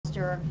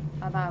sister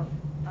about,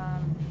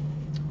 I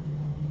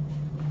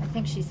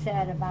think she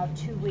said about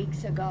 2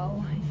 weeks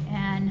ago.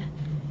 And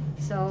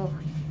so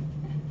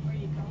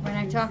when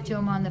I talked to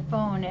them on the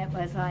phone, it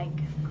was like,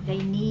 they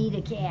need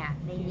a cat,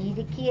 they need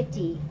a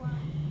kitty.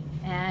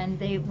 And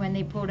when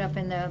they pulled up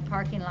in the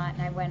parking lot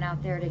and I went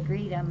out there to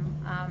greet them,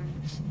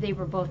 they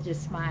were both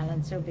just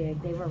smiling so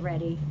big. They were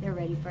ready. They're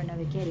ready for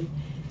another kitty.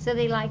 So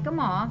they like them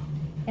all.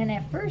 And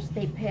at first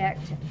they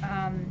picked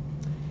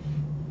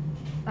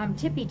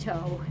Tippy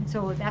Toe.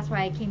 So that's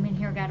why I came in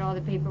here, got all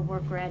the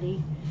paperwork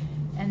ready.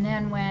 And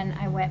then when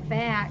I went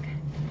back,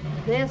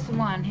 this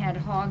one had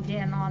hogged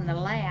in on the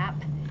lap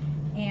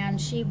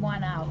and she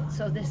won out.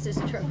 So this is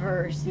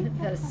Traverse,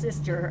 the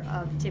sister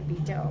of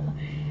Tippy Toe.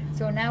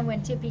 So now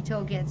when Tippy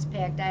Toe gets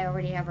picked, I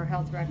already have her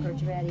health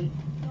records ready.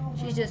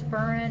 She's just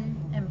purring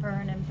and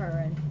purring and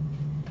purring.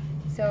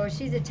 So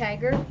she's a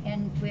tiger,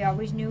 and we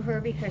always knew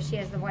her because she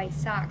has the white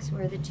socks,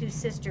 where the two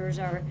sisters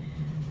are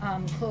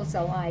close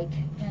alike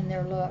in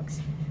their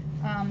looks.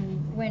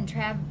 When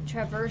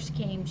Traverse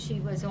came, she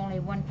was only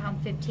 1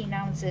 pound 15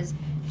 ounces.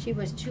 She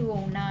was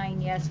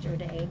 209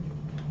 yesterday.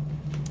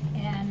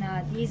 And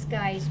these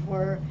guys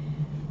were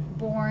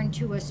born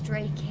to a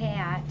stray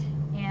cat,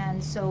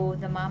 and so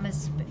the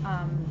mama's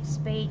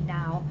spayed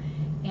now,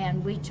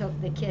 and we took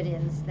the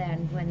kittens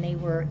then when they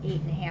were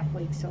 8.5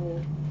 weeks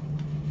old.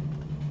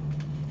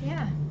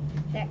 Yeah,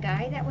 that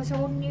guy that was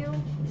holding you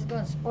is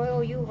going to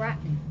spoil you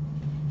rotten.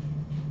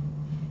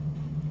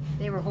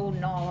 They were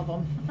holding all of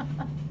them.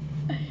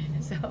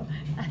 So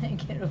I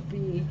think it'll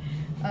be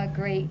a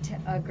great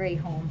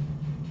home.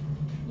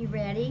 You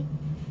ready?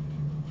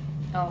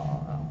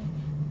 Oh,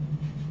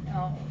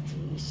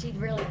 geez, she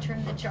really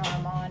turned the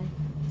charm on.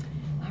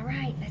 All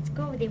right, let's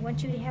go. They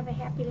want you to have a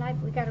happy life.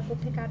 We gotta go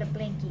pick out a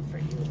blankie for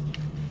you.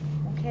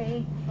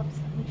 Okay? Oops,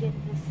 let me get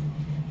this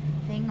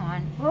thing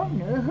on. Oh,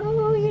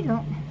 no, you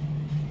don't.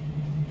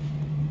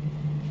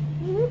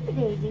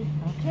 Whoop-a-daisy.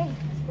 Okay,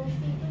 let's go see if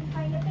we can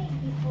find a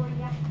blankie for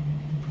you.